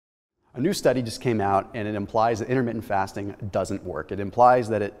A new study just came out and it implies that intermittent fasting doesn't work. It implies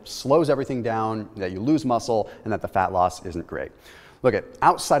that it slows everything down, that you lose muscle, and that the fat loss isn't great. Look,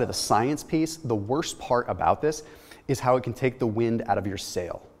 outside of the science piece, the worst part about this is how it can take the wind out of your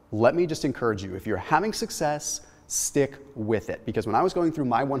sail. Let me just encourage you, if you're having success, stick with it. Because when I was going through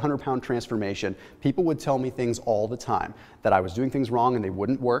my 100-pound transformation, people would tell me things all the time, that I was doing things wrong and they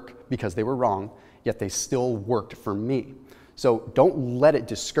wouldn't work because they were wrong, yet they still worked for me. So don't let it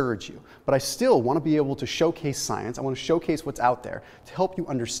discourage you. But I still want to be able to showcase science. I want to showcase what's out there to help you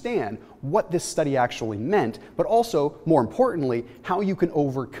understand what this study actually meant, but also, more importantly, how you can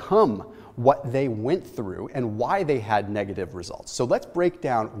overcome what they went through and why they had negative results. So let's break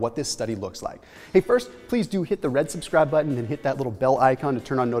down what this study looks like. Hey, first, please do hit the red subscribe button and hit that little bell icon to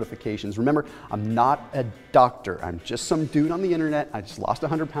turn on notifications. Remember, I'm not a doctor. I'm just some dude on the internet. I just lost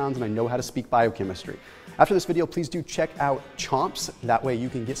 100 pounds and I know how to speak biochemistry. After this video, please do check out Chomps. That way you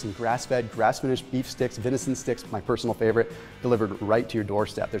can get some grass-fed, grass-finished beef sticks, venison sticks, my personal favorite, delivered right to your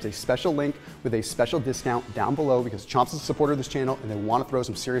doorstep. There's a special link with a special discount down below because Chomps is a supporter of this channel and they want to throw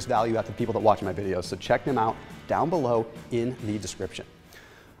some serious value at the people that watch my videos. So check them out down below in the description.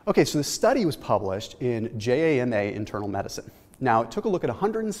 Okay, so the study was published in JAMA Internal Medicine. Now, it took a look at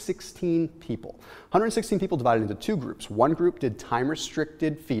 116 people. 116 people divided into two groups. One group did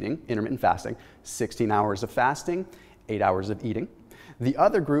time-restricted feeding, intermittent fasting, 16 hours of fasting, 8 hours of eating. The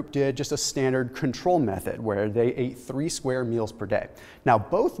other group did just a standard control method where they ate 3 square meals per day. Now,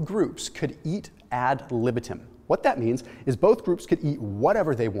 both groups could eat ad libitum. What that means is both groups could eat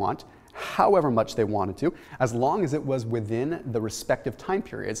whatever they want, however much they wanted to, as long as it was within the respective time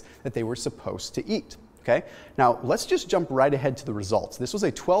periods that they were supposed to eat. Okay? Now, let's just jump right ahead to the results. This was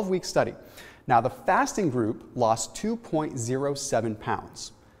a 12-week study. Now, the fasting group lost 2.07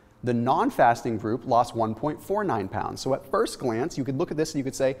 pounds. The non-fasting group lost 1.49 pounds. So at first glance, you could look at this and you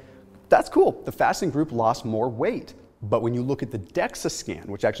could say, that's cool. The fasting group lost more weight. But when you look at the DEXA scan,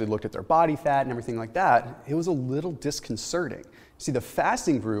 which actually looked at their body fat and everything like that, it was a little disconcerting. See, the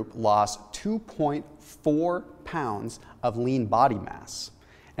fasting group lost 2.4 pounds of lean body mass.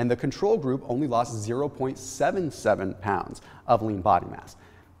 And the control group only lost 0.77 pounds of lean body mass.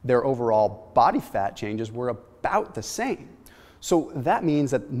 Their overall body fat changes were about the same. So that means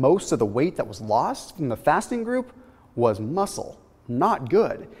that most of the weight that was lost from the fasting group was muscle, not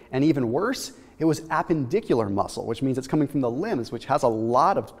good. And even worse, it was appendicular muscle, which means it's coming from the limbs, which has a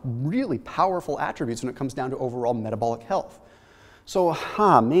lot of really powerful attributes when it comes down to overall metabolic health. So,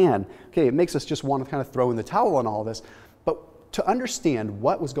 man, okay, it makes us just want to kind of throw in the towel on all of this. But to understand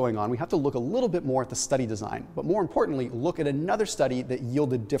what was going on, we have to look a little bit more at the study design, but more importantly, look at another study that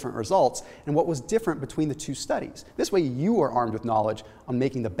yielded different results and what was different between the two studies. This way you are armed with knowledge on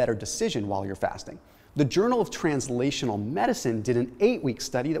making the better decision while you're fasting. The Journal of Translational Medicine did an 8-week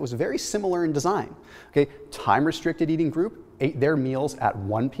study that was very similar in design. Okay, time-restricted eating group ate their meals at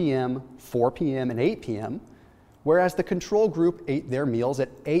 1 p.m., 4 p.m., and 8 p.m., whereas the control group ate their meals at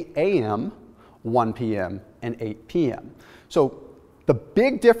 8 a.m., 1 p.m., and 8 p.m. So the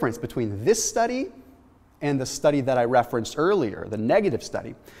big difference between this study and the study that I referenced earlier, the negative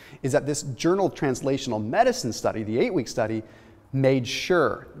study, is that this Journal of Translational Medicine study, the 8-week study, made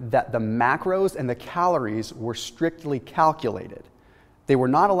sure that the macros and the calories were strictly calculated. They were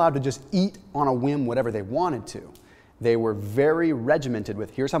not allowed to just eat on a whim whatever they wanted to. They were very regimented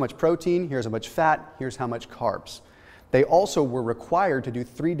with here's how much protein, here's how much fat, here's how much carbs. They also were required to do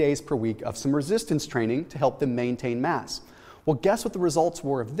 3 days per week of some resistance training to help them maintain mass. Well, guess what the results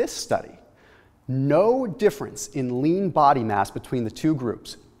were of this study? No difference in lean body mass between the two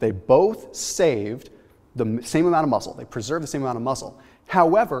groups. They both saved the same amount of muscle. They preserved the same amount of muscle.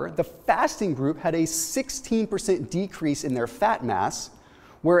 However, the fasting group had a 16% decrease in their fat mass,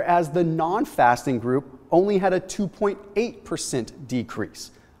 whereas the non-fasting group only had a 2.8%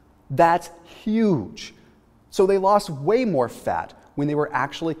 decrease. That's huge. So they lost way more fat when they were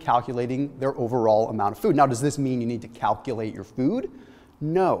actually calculating their overall amount of food. Now, does this mean you need to calculate your food?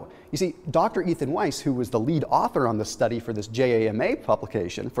 No. You see, Dr. Ethan Weiss, who was the lead author on the study for this JAMA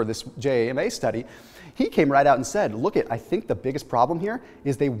publication, for this JAMA study, he came right out and said, look, I think the biggest problem here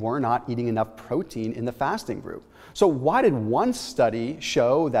is they were not eating enough protein in the fasting group. So why did one study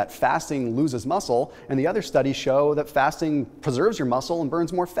show that fasting loses muscle and the other study show that fasting preserves your muscle and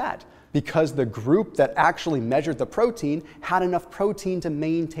burns more fat? Because the group that actually measured the protein had enough protein to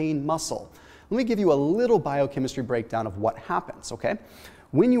maintain muscle. Let me give you a little biochemistry breakdown of what happens, okay?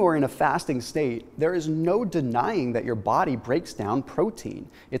 When you are in a fasting state, there is no denying that your body breaks down protein.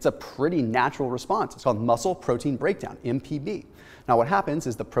 It's a pretty natural response. It's called muscle protein breakdown, MPB. Now what happens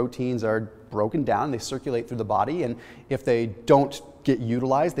is the proteins are broken down, they circulate through the body, and if they don't get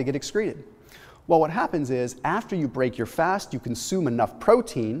utilized, they get excreted. Well, what happens is after you break your fast, you consume enough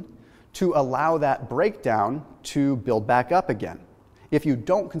protein to allow that breakdown to build back up again. If you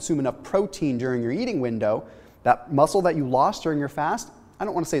don't consume enough protein during your eating window, that muscle that you lost during your fast, I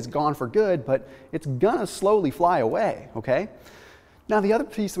don't want to say it's gone for good, but it's gonna slowly fly away, okay? Now, the other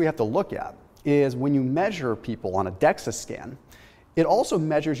piece we have to look at is when you measure people on a DEXA scan, it also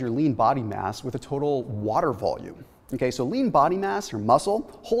measures your lean body mass with a total water volume. Okay, so lean body mass or muscle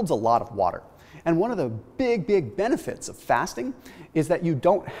holds a lot of water. And one of the big benefits of fasting is that you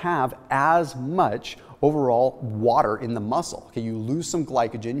don't have as much overall water in the muscle. Okay, you lose some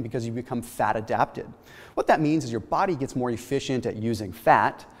glycogen because you become fat adapted. What that means is your body gets more efficient at using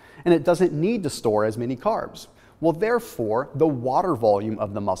fat, and it doesn't need to store as many carbs. Well, therefore, the water volume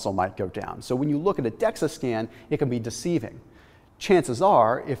of the muscle might go down. So when you look at a DEXA scan, it can be deceiving. Chances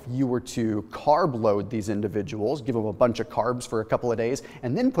are, if you were to carb load these individuals, give them a bunch of carbs for a couple of days,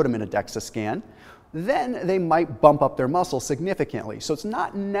 and then put them in a DEXA scan, then they might bump up their muscle significantly. So it's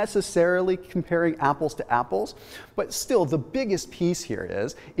not necessarily comparing apples to apples, but still the biggest piece here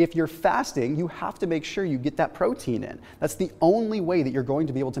is if you're fasting, you have to make sure you get that protein in. That's the only way that you're going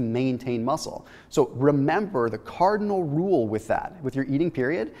to be able to maintain muscle. So remember, the cardinal rule with that, with your eating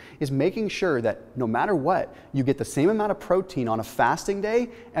period, is making sure that no matter what, you get the same amount of protein on a fasting day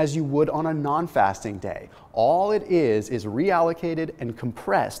as you would on a non-fasting day. All it is reallocated and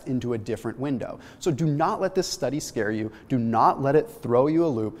compressed into a different window. So do not let this study scare you. Do not let it throw you a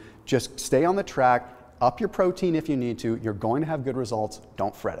loop. Just stay on the track, up your protein if you need to. You're going to have good results.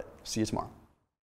 Don't fret it. See you tomorrow.